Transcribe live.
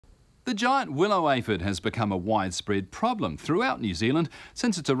The giant willow aphid has become a widespread problem throughout New Zealand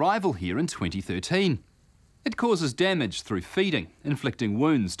since its arrival here in 2013. It causes damage through feeding, inflicting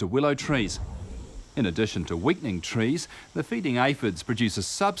wounds to willow trees. In addition to weakening trees, the feeding aphids produce a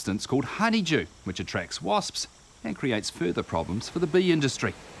substance called honeydew, which attracts wasps and creates further problems for the bee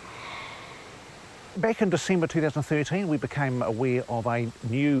industry. Back in December 2013, we became aware of a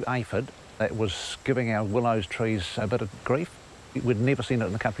new aphid that was giving our willows trees a bit of grief. We'd never seen it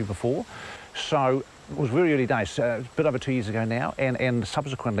in the country before. So it was very early days, a bit over 2 years ago now, and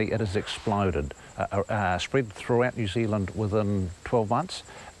subsequently it has exploded, spread throughout New Zealand within 12 months.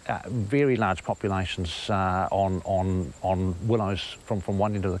 Very large populations on willows from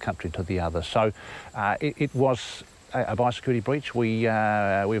one end of the country to the other. So it was a biosecurity breach.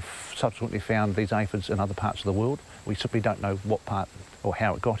 We've subsequently found these aphids in other parts of the world. We simply don't know what part or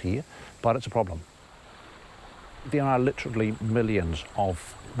how it got here, but it's a problem. There are literally millions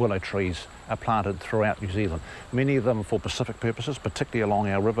of willow trees planted throughout New Zealand, many of them for Pacific purposes, particularly along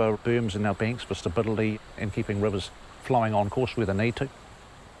our river berms and our banks for stability and keeping rivers flowing on course where they need to.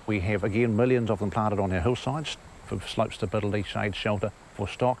 We have, again, millions of them planted on our hillsides for slope stability, shade, shelter, for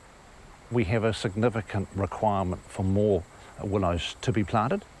stock. We have a significant requirement for more willows to be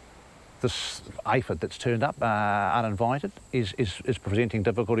planted. This aphid that's turned up uninvited is presenting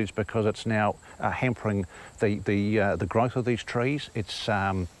difficulties because it's now hampering the growth of these trees. It's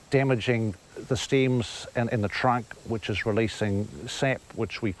damaging the stems and the trunk, which is releasing sap,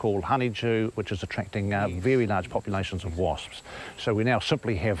 which we call honeydew, which is attracting very large populations of wasps. So we now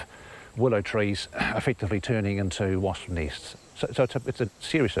simply have willow trees effectively turning into wasp nests. So it's a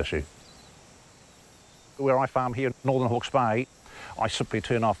serious issue. Where I farm here in Northern Hawke's Bay, I simply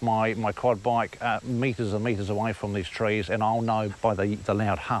turn off my quad bike metres and metres away from these trees, and I'll know by the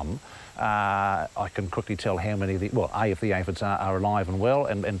loud hum, I can quickly tell how many, A, if the aphids are alive and well,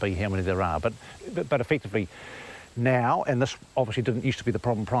 and B, how many there are. But effectively now, and this obviously didn't used to be the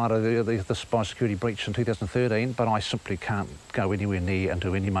problem prior to this biosecurity breach in 2013, but I simply can't go anywhere near and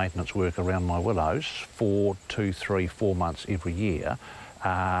do any maintenance work around my willows for 2, 3, 4 months every year.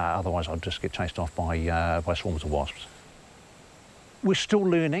 Otherwise I'd just get chased off by swarms of wasps. We're still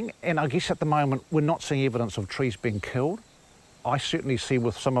learning, and I guess at the moment we're not seeing evidence of trees being killed. I certainly see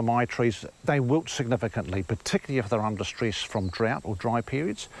with some of my trees, they wilt significantly, particularly if they're under stress from drought or dry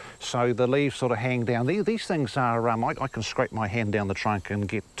periods. So the leaves sort of hang down. These things are, I can scrape my hand down the trunk and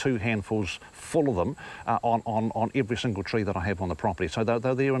get 2 handfuls full of them on every single tree that I have on the property. So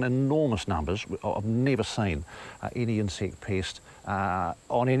they're in enormous numbers. I've never seen any insect pest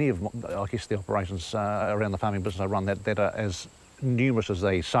on any of, I guess, the operations around the farming business I run that are as numerous as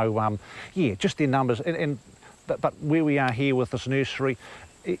these. So yeah, just their numbers. But where we are here with this nursery,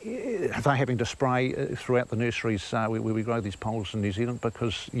 they're having to spray throughout the nurseries where we grow these poles in New Zealand,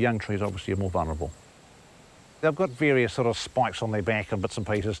 because young trees obviously are more vulnerable. They've got various sort of spikes on their back and bits and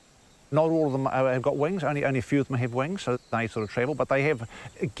pieces. Not all of them have got wings, only a few of them have wings, so they sort of travel, but they have,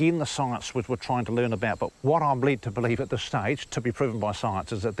 again, the science which we're trying to learn about. But what I'm led to believe at this stage, to be proven by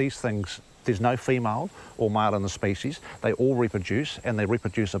science, is that these things, there's no female or male in the species. They all reproduce, and they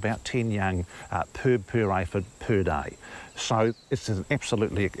reproduce about 10 young per aphid per day. So it's an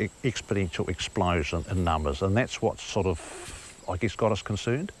absolutely exponential explosion in numbers, and that's what sort of, I guess, got us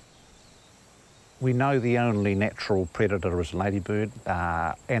concerned. We know the only natural predator is ladybird.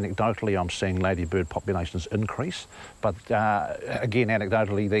 Anecdotally, I'm seeing ladybird populations increase, but again,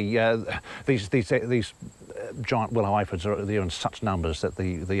 anecdotally, these giant willow aphids are there in such numbers that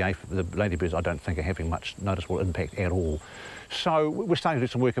the ladybirds, I don't think, are having much noticeable impact at all. So we're starting to do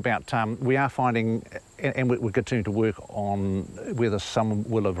some work about, we are finding, and we're continuing to work on whether some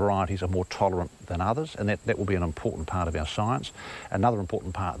willow varieties are more tolerant than others, and that will be an important part of our science. Another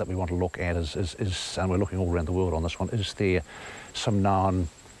important part that we want to look at is and we're looking all around the world on this one, is there some known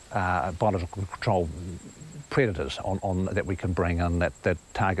biological control predators that we can bring in that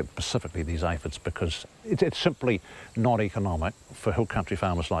target specifically these aphids, because it's simply not economic for hill country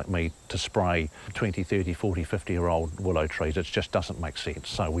farmers like me to spray 20, 30, 40, 50-year-old willow trees. It just doesn't make sense,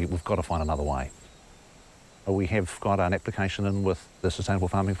 so we've got to find another way. We have got an application in with the Sustainable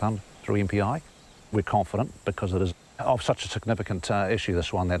Farming Fund through MPI. We're confident, because it is of such a significant issue,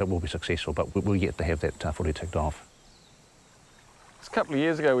 this one, that it will be successful, but we're yet to have that fully ticked off. A couple of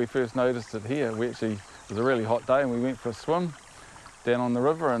years ago we first noticed it here. It was a really hot day and we went for a swim down on the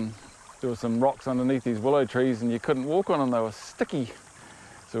river, and there were some rocks underneath these willow trees and you couldn't walk on them, they were sticky.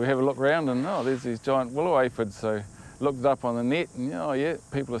 So we have a look around and there's these giant willow aphids. So looked up on the net and oh yeah,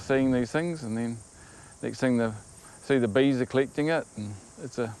 people are seeing these things, and then next thing they see the bees are collecting it, and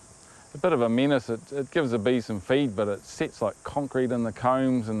it's a bit of a menace. It gives the bees some feed, but it sets like concrete in the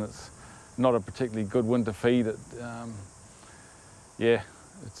combs, and it's not a particularly good winter feed.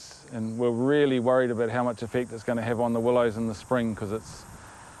 And we're really worried about how much effect it's going to have on the willows in the spring, because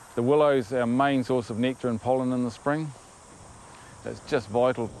the willow's our main source of nectar and pollen in the spring. It's just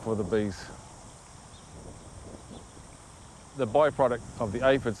vital for the bees. The byproduct of the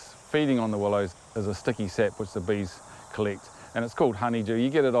aphids feeding on the willows is a sticky sap which the bees collect, and it's called honeydew. You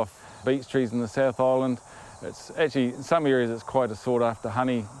get it off beech trees in the South Island. It's actually, in some areas, it's quite a sought after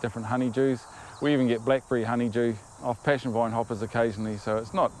honey, different honeydews. We even get blackberry honeydew off passion vine hoppers occasionally, so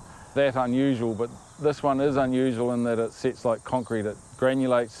it's not that unusual, but this one is unusual in that it sets like concrete. It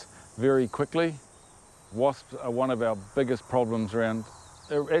granulates very quickly. Wasps are one of our biggest problems around,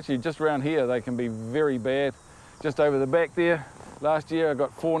 actually just around here. They can be very bad. Just over the back there, last year I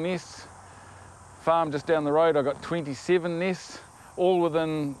got 4 nests. Farm just down the road, I got 27 nests, all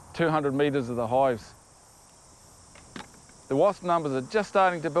within 200 metres of the hives. The wasp numbers are just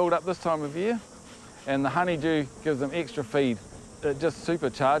starting to build up this time of year, and the honeydew gives them extra feed. It just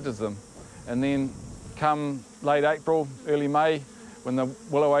supercharges them. And then come late April, early May, when the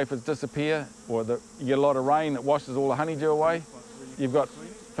willow aphids disappear, or you get a lot of rain that washes all the honeydew away, you've got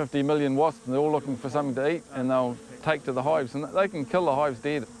 50 million wasps, and they're all looking for something to eat, and they'll take to the hives, and they can kill the hives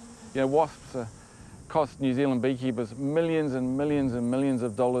dead. You know, wasps cost New Zealand beekeepers millions and millions and millions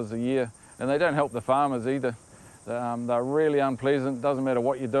of dollars a year, and they don't help the farmers either. They're really unpleasant. Doesn't matter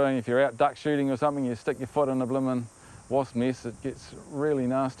what you're doing. If you're out duck shooting or something, you stick your foot in a blimmin' wasp nest, it gets really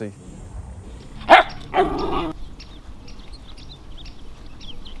nasty.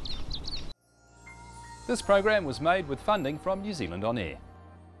 This program was made with funding from New Zealand On Air.